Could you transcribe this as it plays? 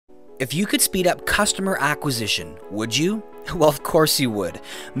If you could speed up customer acquisition, would you? Well, of course you would.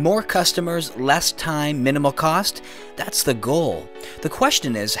 More customers, less time, minimal cost? That's the goal. The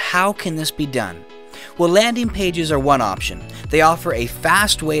question is, how can this be done? Well, landing pages are one option. They offer a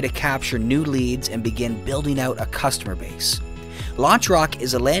fast way to capture new leads and begin building out a customer base. Launchrock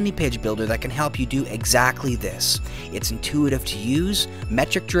is a landing page builder that can help you do exactly this. It's intuitive to use,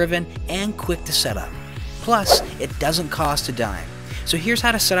 metric-driven, and quick to set up. Plus, it doesn't cost a dime. So here's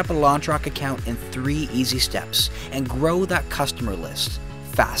how to set up a Launchrock account in 3 easy steps and grow that customer list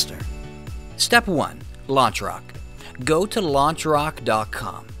faster. Step 1. Launchrock. Go to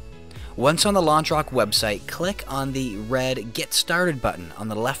launchrock.com. Once on the Launchrock website, click on the red Get Started button on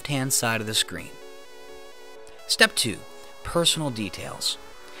the left-hand side of the screen. Step 2. Personal details.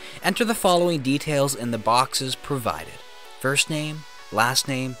 Enter the following details in the boxes provided: first name, last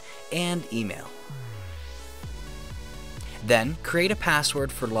name, and email. Then, create a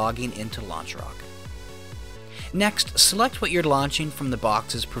password for logging into Launchrock. Next, select what you're launching from the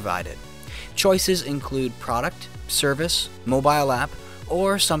boxes provided. Choices include product, service, mobile app,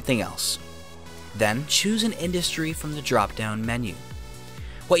 or something else. Then, choose an industry from the drop-down menu.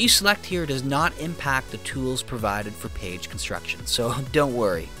 What you select here does not impact the tools provided for page construction, so don't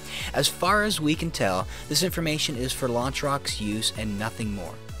worry. As far as we can tell, this information is for Launchrock's use and nothing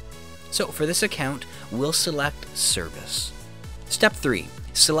more. So for this account, we'll select Service. Step 3.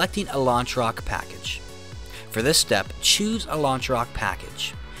 Selecting a Launchrock package. For this step, choose a Launchrock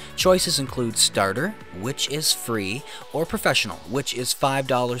package. Choices include Starter, which is free, or Professional, which is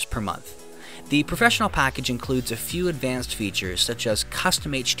 $5 per month. The Professional package includes a few advanced features such as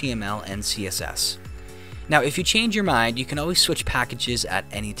custom HTML and CSS. Now, if you change your mind, you can always switch packages at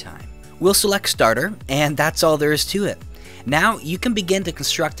any time. We'll select Starter, and that's all there is to it. Now you can begin to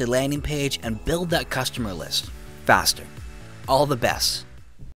construct a landing page and build that customer list faster. All the best.